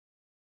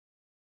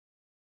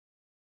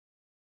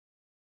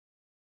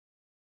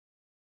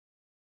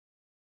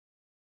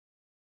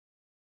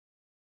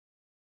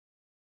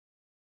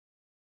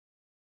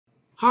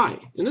Hi,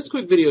 in this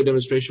quick video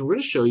demonstration we're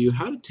going to show you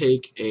how to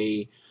take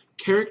a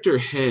character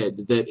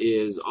head that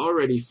is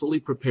already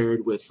fully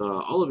prepared with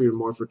all of your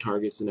morpher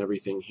targets and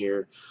everything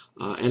here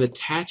and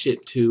attach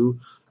it to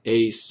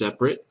a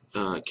separate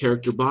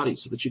character body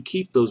so that you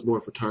keep those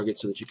morpher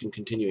targets so that you can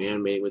continue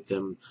animating with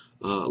them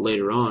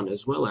later on,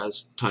 as well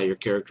as tie your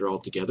character all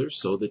together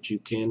so that you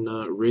can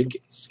rig,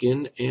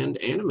 skin, and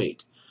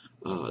animate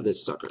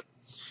this sucker.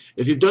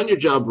 If you've done your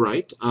job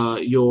right,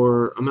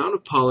 your amount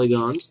of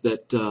polygons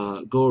that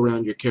go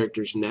around your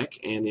character's neck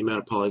and the amount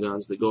of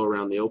polygons that go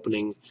around the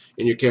opening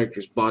in your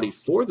character's body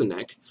for the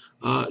neck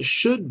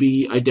should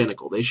be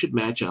identical. They should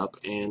match up,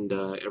 and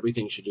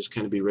everything should just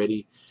kind of be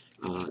ready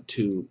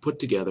to put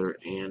together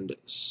and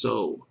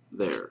sew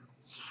there.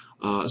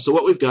 So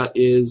what we've got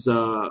is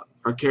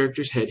our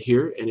character's head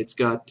here, and it's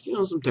got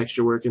some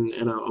texture work and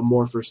a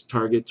Morphers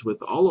target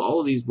with all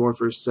of these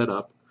Morphers set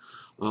up.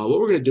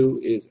 What we're going to do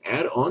is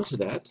add on to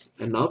that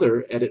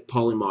another edit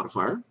poly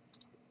modifier,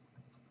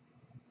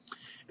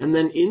 and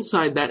then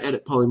inside that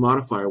edit poly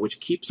modifier,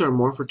 which keeps our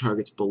morpher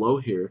targets below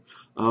here,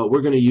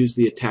 we're going to use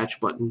the attach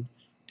button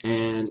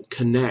and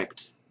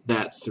connect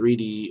that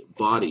 3D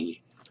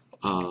body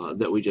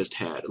that we just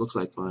had. It looks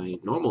like my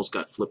normals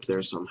got flipped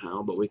there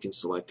somehow, but we can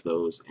select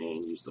those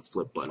and use the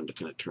flip button to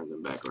kind of turn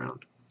them back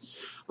around.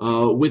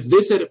 With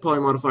this edit poly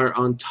modifier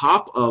on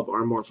top of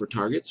our morpher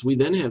targets, we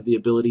then have the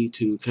ability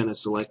to kind of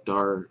select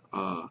our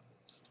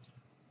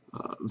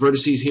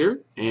vertices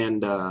here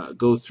and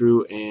go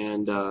through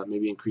and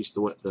maybe increase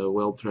the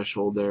weld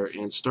threshold there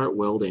and start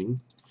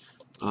welding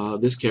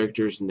this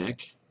character's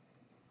neck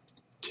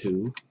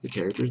to the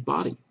character's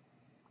body.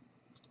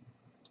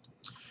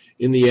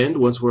 In the end,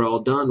 once we're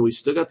all done, we've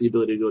still got the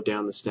ability to go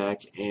down the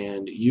stack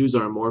and use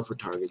our morpher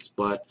targets,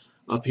 but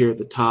up here at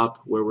the top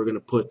where we're going to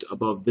put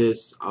above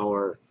this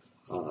our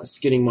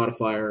skinning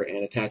modifier and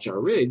attach our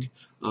rig,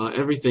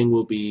 everything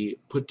will be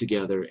put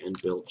together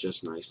and built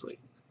just nicely.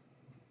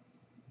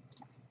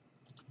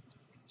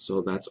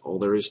 So that's all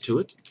there is to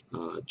it.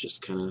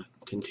 Just kind of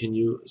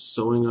continue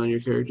sewing on your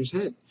character's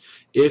head.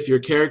 If your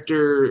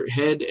character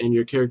head and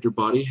your character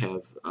body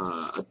have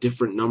a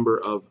different number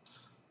of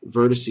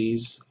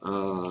vertices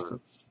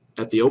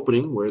at the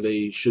opening where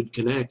they should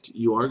connect,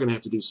 you are going to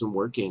have to do some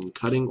work in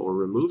cutting or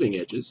removing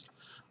edges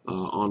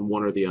on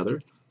one or the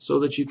other so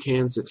that you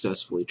can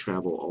successfully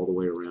travel all the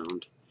way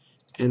around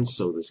and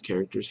sew this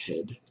character's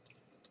head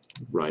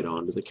right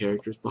onto the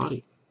character's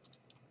body.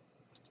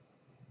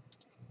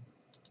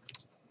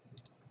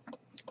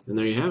 And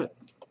there you have it.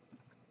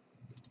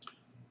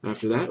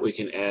 After that, we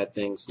can add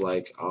things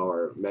like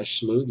our mesh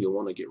smooth. You'll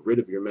want to get rid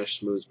of your mesh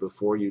smooths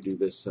before you do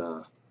this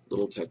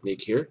little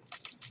technique here.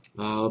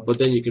 But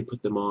then you can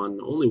put them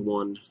on only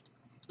one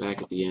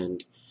back at the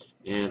end,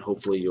 and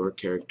hopefully your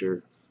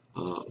character,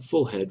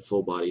 full head,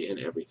 full body, and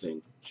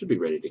everything should be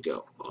ready to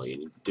go. All you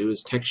need to do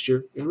is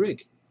texture and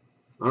rig.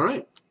 All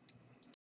right.